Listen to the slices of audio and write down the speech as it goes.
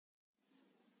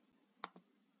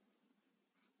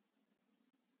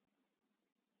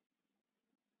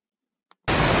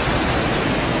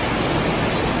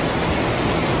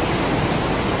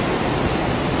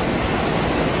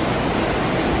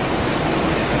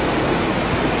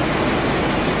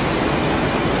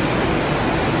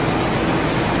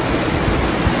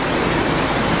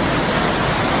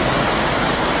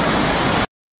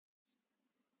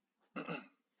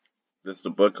This is the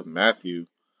book of Matthew,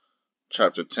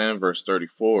 chapter 10, verse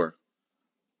 34.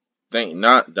 Think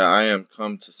not that I am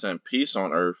come to send peace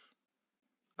on earth.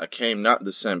 I came not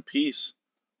to send peace,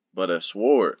 but a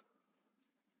sword.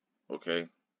 Okay,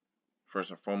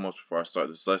 first and foremost, before I start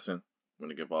this lesson, I'm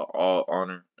going to give all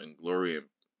honor and glory and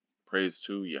praise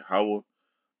to Yahweh,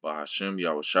 Bahashem,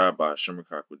 Yahushua, Bahashem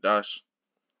Rakakwadash.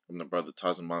 I'm the brother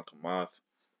Tazaman Kamath,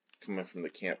 coming from the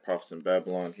camp Prophets in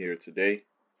Babylon here today.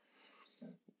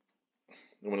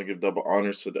 I want to give double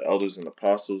honors to the elders and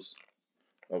apostles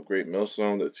of Great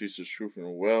Millstone that teach the truth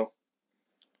and well.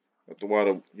 At the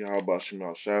water, Yahweh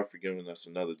Shema Shai for giving us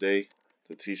another day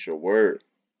to teach your word.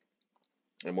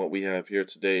 And what we have here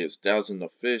today is thousands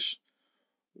of fish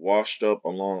washed up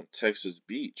along Texas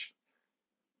beach.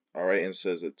 Alright, and it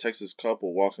says a Texas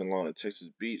couple walking along a Texas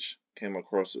beach came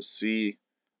across a sea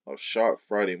of shark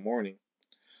Friday morning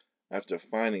after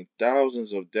finding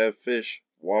thousands of dead fish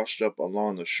washed up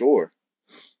along the shore.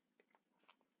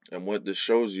 And what this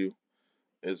shows you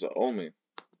is an omen.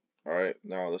 Alright,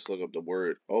 now let's look up the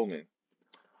word omen.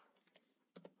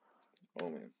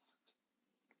 Omen.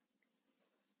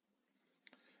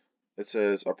 It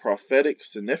says a prophetic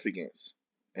significance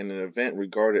and an event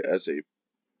regarded as a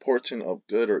portent of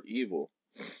good or evil.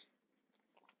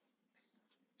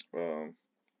 Hold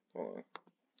on.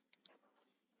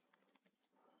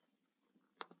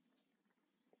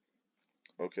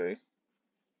 Okay.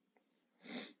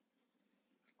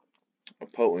 A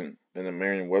potent in the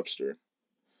Merriam-Webster. It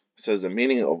says the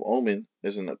meaning of omen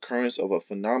is an occurrence of a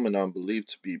phenomenon believed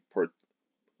to be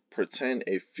portend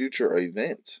a future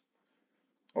event.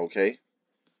 Okay.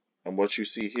 And what you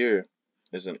see here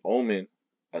is an omen,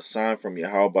 a sign from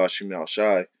Yahweh Shema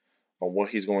Shai on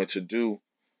what he's going to do,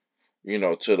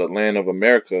 to the land of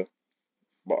America.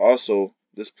 But also,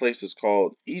 this place is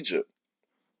called Egypt.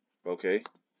 Okay.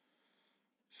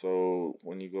 So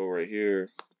when you go right here,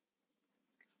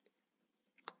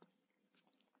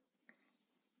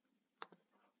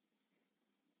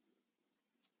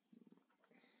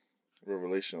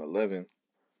 Revelation 11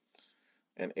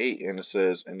 and 8, and it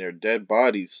says, and their dead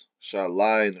bodies shall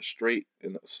lie in the street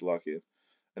in the Slakia,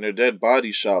 and their dead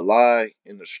bodies shall lie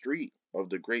in the street of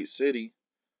the great city,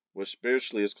 which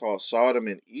spiritually is called Sodom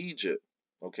and Egypt.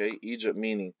 Okay, Egypt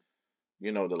meaning,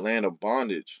 the land of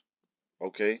bondage.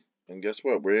 Okay, and guess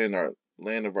what? We're in our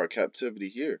land of our captivity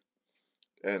here,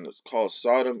 and it's called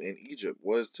Sodom and Egypt.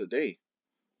 Was today,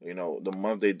 the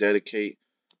month they dedicate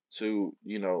to,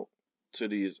 to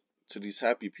these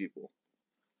happy people.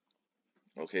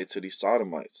 Okay, to these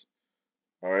sodomites.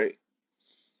 All right,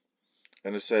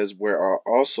 and it says where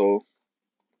also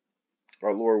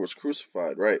our Lord was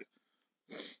crucified. Right,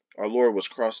 our Lord was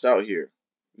crossed out here.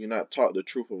 You're not taught the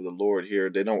truth of the Lord here.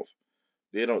 They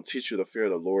don't teach you the fear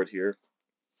of the Lord here.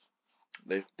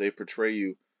 They portray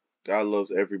you God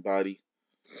loves everybody,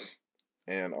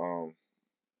 and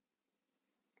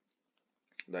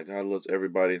that God loves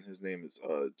everybody, and his name is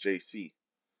JC.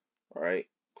 All right,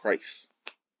 Christ.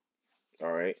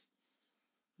 All right,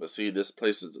 but see, this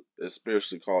place is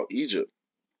spiritually called Egypt.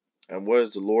 And what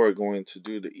is the Lord going to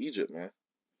do to Egypt, man?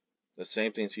 The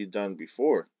same things he's done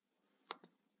before.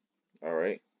 All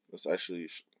right, let's actually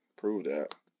prove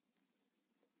that.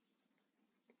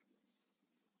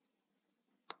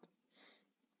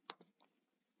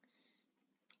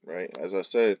 Right, as I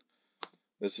said,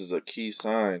 this is a key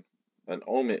sign, an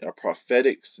omen, a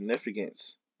prophetic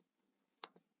significance.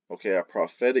 Okay, a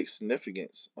prophetic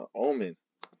significance, an omen.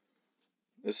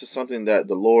 This is something that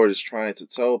the Lord is trying to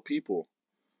tell people.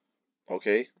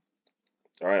 Okay,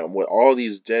 all right, with all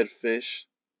these dead fish,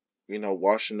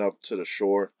 washing up to the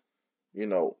shore,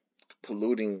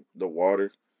 polluting the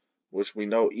water, which we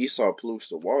know Esau pollutes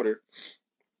the water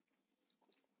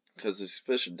because these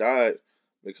fish died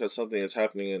because something is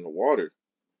happening in the water.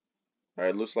 All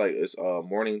right, looks like it's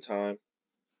morning time.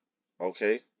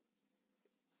 Okay,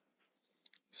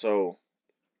 so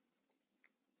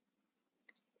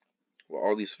with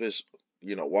all these fish,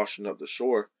 washing up the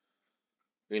shore,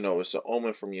 it's an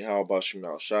omen from Yahweh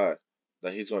Shema Shai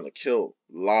that he's going to kill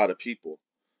a lot of people.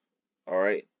 All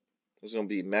right, there's going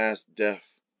to be mass death,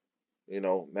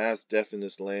 mass death in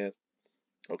this land.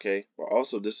 Okay, but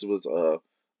also this was a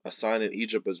sign in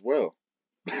Egypt as well,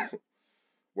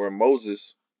 where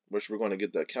Moses, which we're going to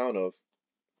get the account of,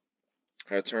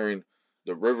 had turned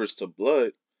the rivers to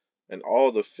blood, and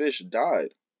all the fish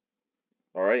died.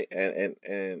 All right, and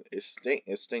it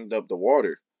stinked up the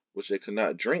water, which they could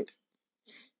not drink.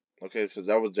 Okay, because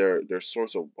that was their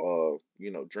source of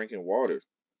drinking water,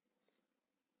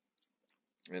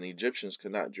 and the Egyptians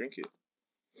could not drink it.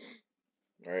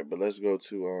 All right, but let's go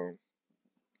to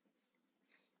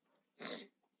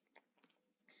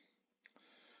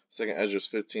Second Ezra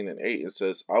 15:8, it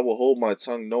says, I will hold my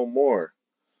tongue no more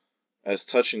as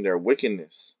touching their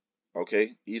wickedness.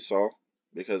 Okay, Esau,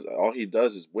 because all he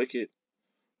does is wicked.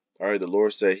 All right, the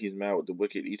Lord said he's mad with the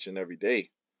wicked each and every day.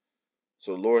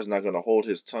 So the Lord's not going to hold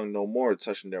his tongue no more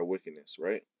touching their wickedness,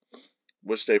 right?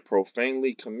 Which they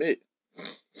profanely commit.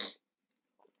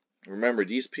 Remember,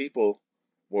 these people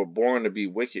were born to be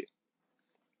wicked.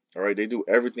 All right, they do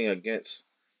everything against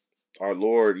our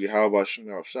Lord Yahweh Shem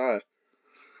Shai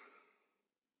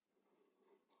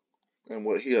and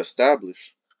what he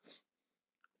established.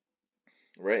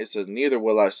 Right? It says, neither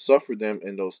will I suffer them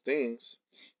in those things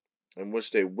in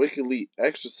which they wickedly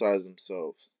exercise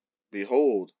themselves.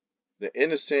 Behold, the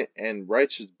innocent and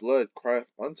righteous blood crieth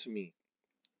unto me,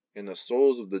 and the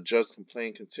souls of the just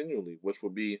complain continually, which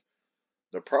will be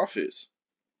the prophets.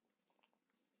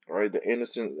 All right, the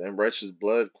innocent and righteous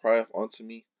blood crieth unto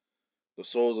me, the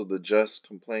souls of the just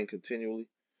complain continually.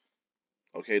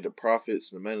 Okay, the prophets,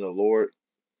 the men of the Lord.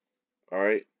 All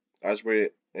right, as we're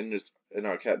in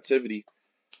our captivity,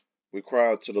 we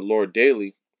cry out to the Lord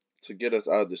daily to get us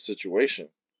out of this situation.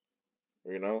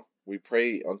 You know, we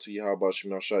pray unto Yahweh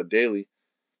Shem Shai daily,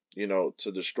 you know,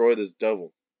 to destroy this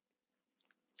devil,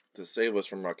 to save us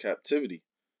from our captivity.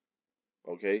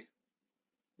 Okay,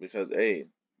 because hey,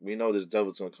 we know this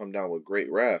devil's gonna come down with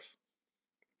great wrath.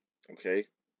 Okay,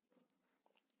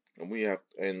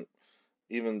 and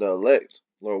even the elect,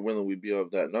 Lord willing, we be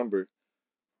of that number.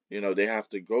 You know, they have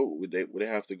to they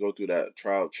have to go through that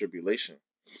trial of tribulation.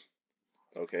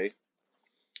 Okay,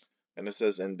 and it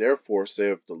says, and therefore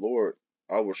saith the Lord,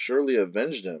 I will surely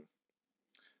avenge them,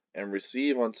 and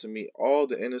receive unto me all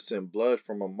the innocent blood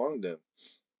from among them.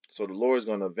 So the Lord is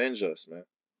gonna avenge us, man.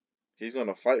 He's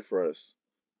gonna fight for us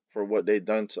for what they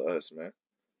done to us, man,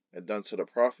 and done to the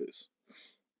prophets,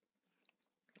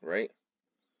 right? It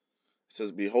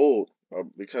says, behold,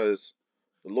 because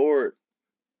the Lord,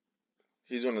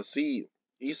 he's gonna see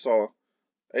Esau.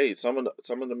 Hey, some of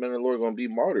the men of the Lord are gonna be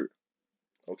martyred.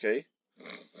 Okay,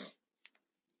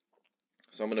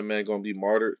 some of the men are gonna be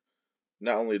martyred.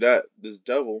 Not only that, this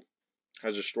devil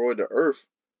has destroyed the earth.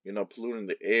 You know, polluting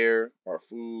the air, our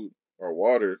food, our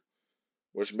water,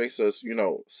 which makes us, you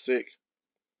know, sick.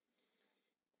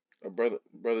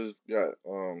 Brothers got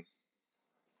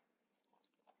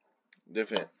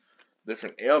different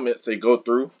ailments they go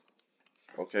through.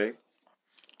 Okay,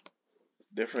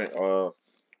 different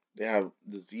they have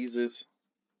diseases.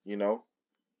 You know,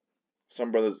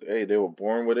 some brothers, hey, they were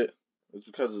born with it. It's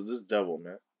because of this devil,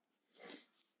 man.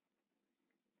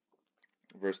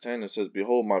 Verse 10, it says,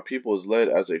 behold, my people is led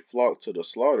as a flock to the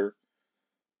slaughter.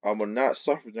 I will not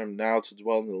suffer them now to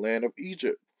dwell in the land of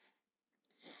Egypt,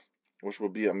 which will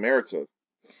be America.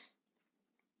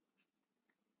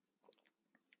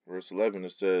 Verse 11,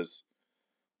 it says,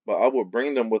 but I will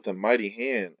bring them with a mighty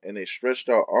hand and a stretched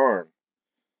out arm,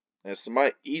 and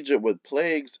smite Egypt with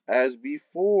plagues as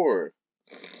before.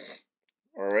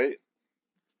 All right.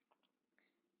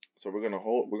 So we're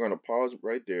gonna pause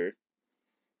right there.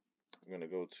 We're gonna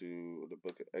go to the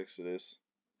book of Exodus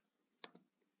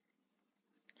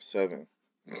 7.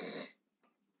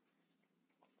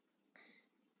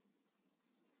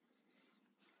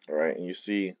 All right, and you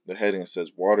see the heading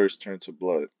says waters turn to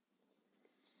blood.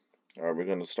 All right, we're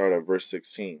gonna start at verse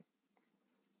 16,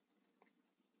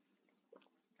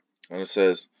 and it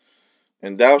says,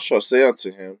 and thou shalt say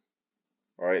unto him.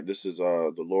 All right, this is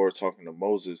the Lord talking to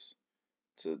Moses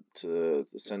to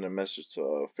send a message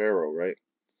to Pharaoh, right?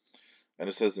 And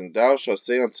it says, and thou shalt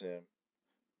say unto him,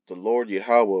 the Lord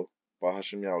Yahweh,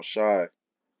 Bahashem Yahushai,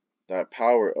 that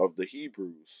power of the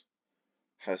Hebrews,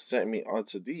 has sent me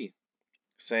unto thee,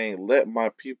 saying, let my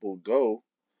people go,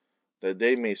 that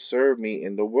they may serve me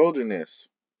in the wilderness.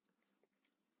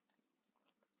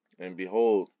 And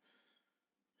behold,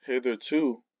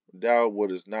 hitherto thou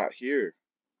wouldest not hear.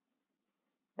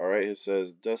 All right, it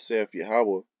says, thus saith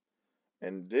Yahweh,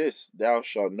 and this thou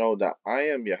shalt know that I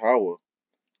am Yahweh.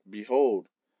 Behold,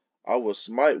 I will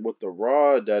smite with the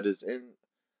rod that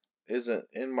isn't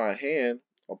in my hand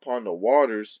upon the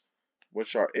waters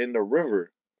which are in the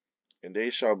river, and they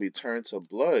shall be turned to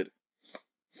blood.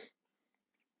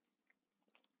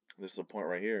 This is the point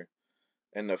right here.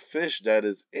 And the fish that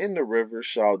is in the river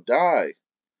shall die,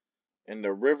 and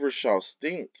the river shall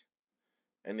stink,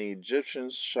 and the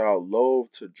Egyptians shall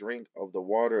loathe to drink of the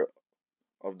water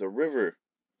of the river.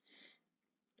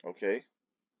 Okay,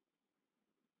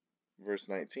 verse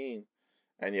 19.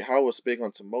 And Yahweh spake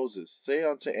unto Moses, say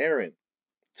unto Aaron,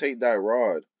 take thy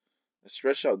rod, and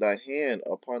stretch out thy hand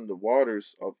upon the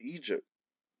waters of Egypt,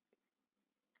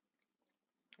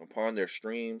 upon their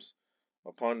streams,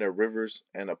 upon their rivers,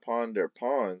 and upon their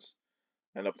ponds,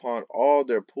 and upon all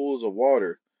their pools of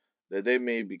water, that they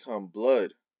may become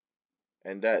blood,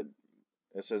 and that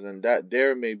it says, and that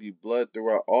there may be blood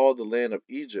throughout all the land of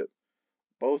Egypt,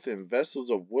 both in vessels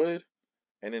of wood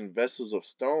and in vessels of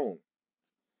stone.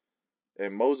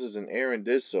 And Moses and Aaron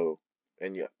did so,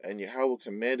 and Yahweh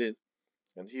commanded,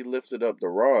 and he lifted up the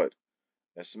rod,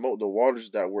 and smote the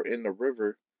waters that were in the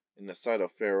river in the sight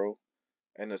of Pharaoh,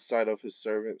 and the sight of his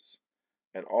servants,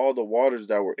 and all the waters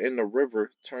that were in the river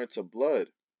turned to blood,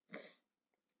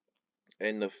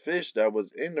 and the fish that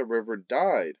was in the river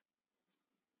died.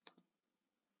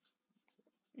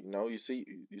 You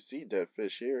see dead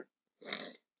fish here,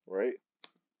 right?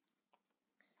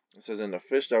 It says, and the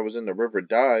fish that was in the river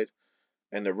died,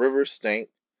 and the river stank,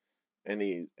 and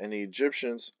the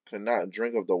Egyptians could not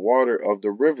drink of the water of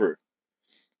the river,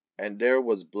 and there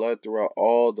was blood throughout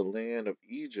all the land of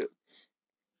Egypt.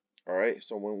 All right,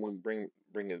 so when we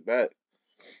bring it back,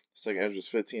 2 Ezra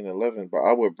 15:11, but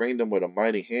I will bring them with a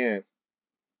mighty hand,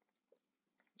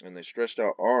 and they stretched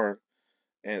out arm,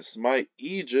 and smite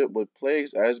Egypt with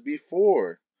plagues as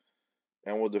before,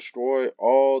 and will destroy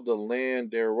all the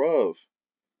land thereof.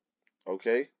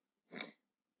 Okay,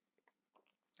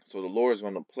 so the Lord is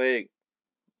going to plague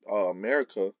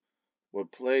America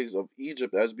with plagues of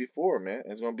Egypt as before, man.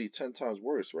 It's going to be 10 times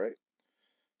worse, right? It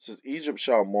says, Egypt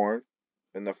shall mourn,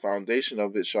 and the foundation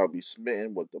of it shall be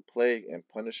smitten with the plague and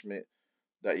punishment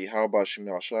that Yahweh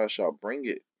Shemashah shall bring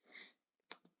it.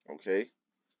 Okay,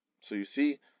 so you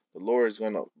see, the Lord is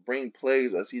going to bring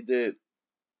plagues as he did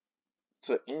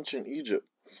to ancient Egypt.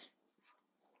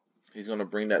 He's going to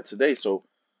bring that today. So,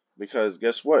 because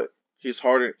guess what? He's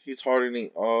hardening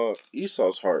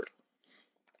Esau's heart.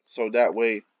 So that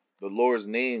way the Lord's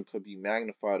name could be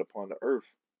magnified upon the earth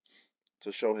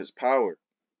to show his power.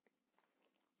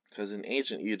 Because in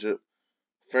ancient Egypt,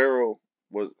 Pharaoh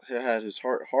had his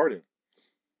heart hardened.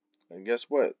 And guess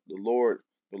what? The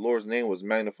Lord's name was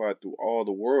magnified through all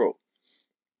the world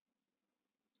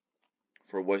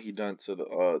for what he done to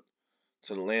the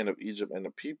land of Egypt and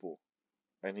the people.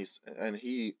 And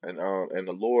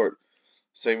the Lord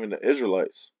saving the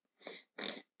Israelites.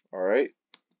 All right.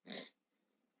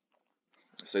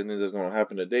 Same thing that's going to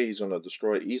happen today. He's going to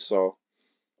destroy Esau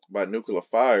by nuclear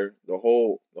fire. The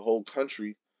whole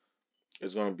country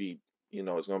is going to be,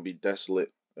 it's going to be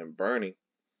desolate and burning,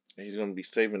 and he's going to be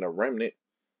saving a remnant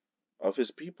of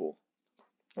his people.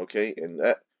 Okay,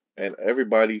 and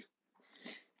everybody,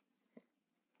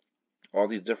 all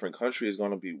these different countries, is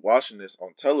going to be watching this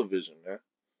on television, man,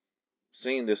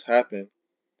 seeing this happen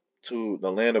to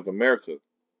the land of America.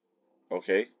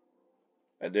 Okay,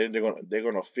 and then they're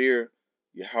gonna fear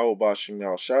Yahweh Bashim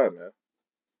Al Shai, man.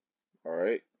 All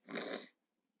right,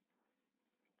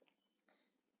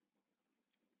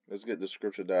 let's get the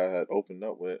scripture that I had opened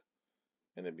up with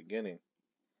in the beginning.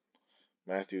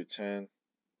 Matthew 10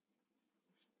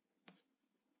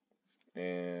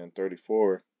 and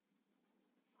 34.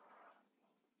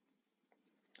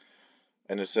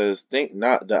 And it says, think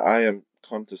not that I am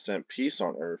come to send peace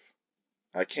on earth.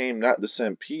 I came not to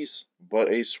send peace, but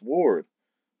a sword.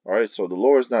 All right, so the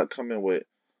Lord's not coming with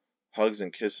hugs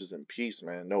and kisses and peace,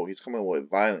 man. No, he's coming with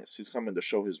violence. He's coming to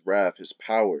show his wrath, his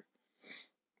power.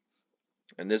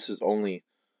 And this is only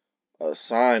a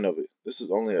sign of it. This is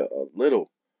only a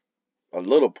little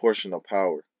portion of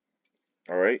power.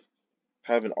 All right,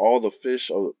 having all the fish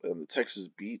on the Texas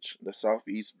beach, the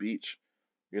Southeast beach,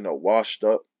 washed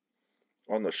up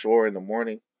on the shore in the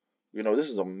morning. This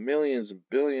is a millions and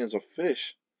billions of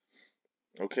fish.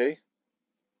 Okay,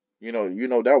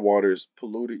 that water is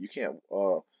polluted. You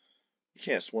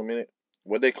can't swim in it.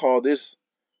 What they call this?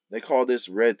 They call this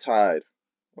red tide.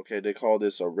 Okay, they call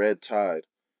this a red tide.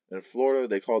 In Florida,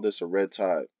 they call this a red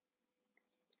tide.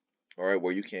 All right,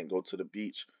 where you can't go to the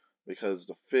beach because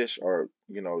the fish are,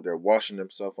 they're washing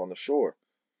themselves on the shore,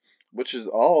 which is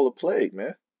all a plague,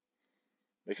 man.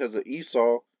 Because of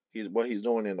Esau, what he's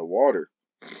doing in the water.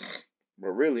 But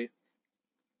really,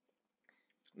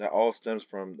 that all stems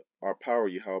from our power,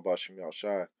 Yahweh Bashim Yal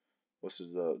Shai, which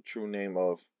is the true name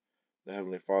of the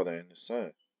Heavenly Father and His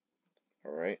Son.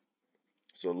 All right.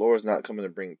 So the Lord is not coming to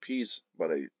bring peace,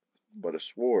 but a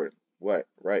sword. What?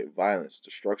 Right? Violence,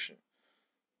 destruction.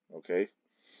 Okay.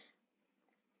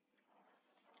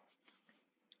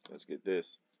 Let's get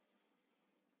this.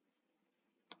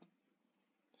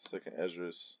 2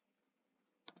 Ezra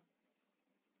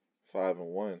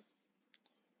 5:1.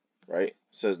 Right? It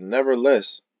says,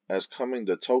 nevertheless, as coming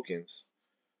the tokens,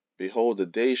 behold, the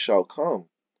day shall come,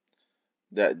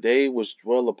 that they which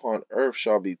dwell upon earth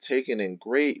shall be taken in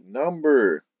great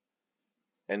number,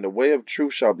 and the way of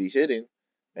truth shall be hidden,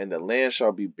 and the land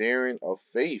shall be barren of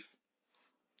faith.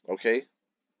 Okay?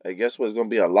 Hey, guess what? It's gonna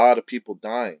be a lot of people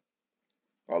dying.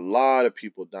 A lot of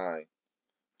people dying.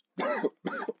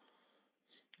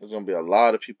 There's gonna be a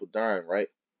lot of people dying, right?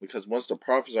 Because once the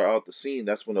prophets are out the scene,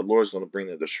 that's when the Lord's gonna bring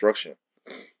the destruction.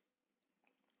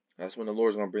 That's when the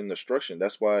Lord's gonna bring destruction.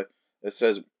 That's why it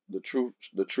says the truth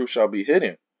shall be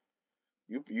hidden.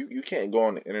 You can't go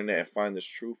on the internet and find this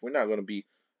truth. We're not gonna be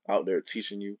out there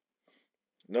teaching you.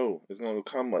 No, it's gonna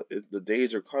come. The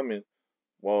days are coming.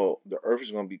 Well, the earth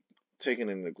is gonna be taken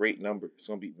in a great number. It's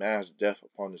gonna be mass death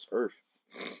upon this earth.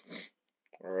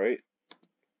 All right,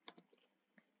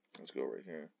 let's go right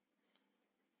here.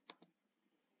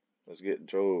 Let's get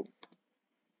Job.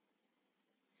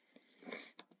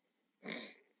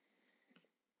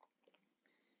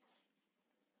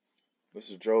 This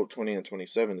is Job 20 and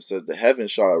 27. It says, "The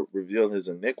heavens shall reveal his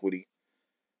iniquity,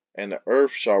 and the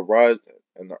earth shall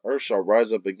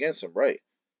rise up against him." Right,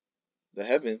 the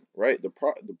heaven, right?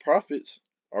 The prophets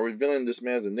are revealing this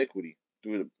man's iniquity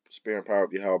through the spirit and power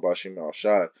of Yahweh Bashim Al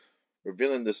Shai,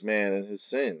 revealing this man and his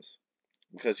sins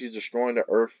because he's destroying the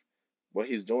earth, what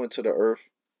he's doing to the earth,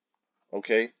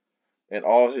 okay, and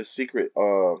all his secret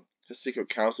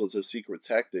counsels, his secret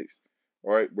tactics.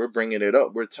 All right, we're bringing it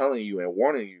up. We're telling you and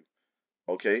warning you,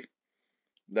 okay,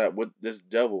 that with this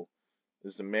devil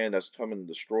is the man that's coming to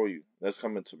destroy you, that's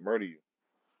coming to murder you,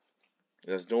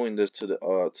 that's doing this to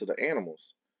the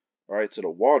animals, all right, to the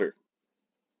water,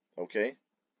 okay,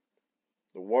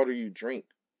 the water you drink,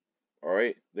 all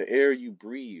right, the air you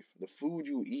breathe, the food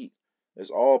you eat is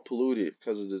all polluted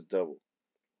because of this devil.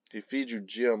 He feeds you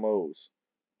GMOs,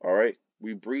 all right.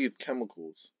 We breathe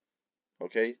chemicals,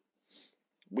 okay.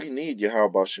 We need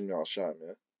Yahweh Bashim Yal Shai,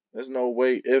 man. There's no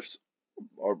way ifs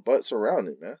or buts around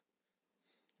it, man.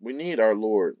 We need our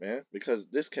Lord, man, because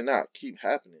this cannot keep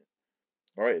happening.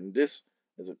 All right, and this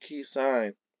is a key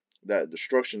sign that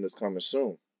destruction is coming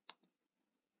soon.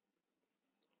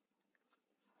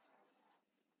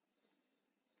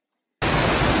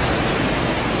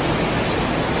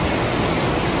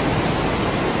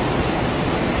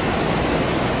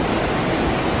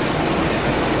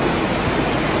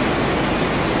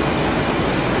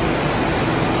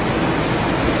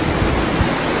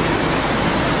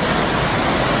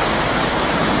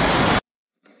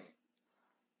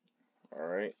 All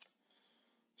right.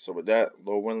 So with that,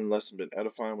 Lord willing, lesson been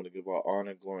edifying. I want to give all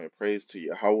honor, glory, and praise to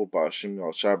Yahweh Ba'ashim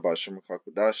Yal Shai Ba'ashim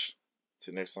Kakwadash.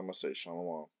 Till next time I say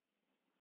Shalom.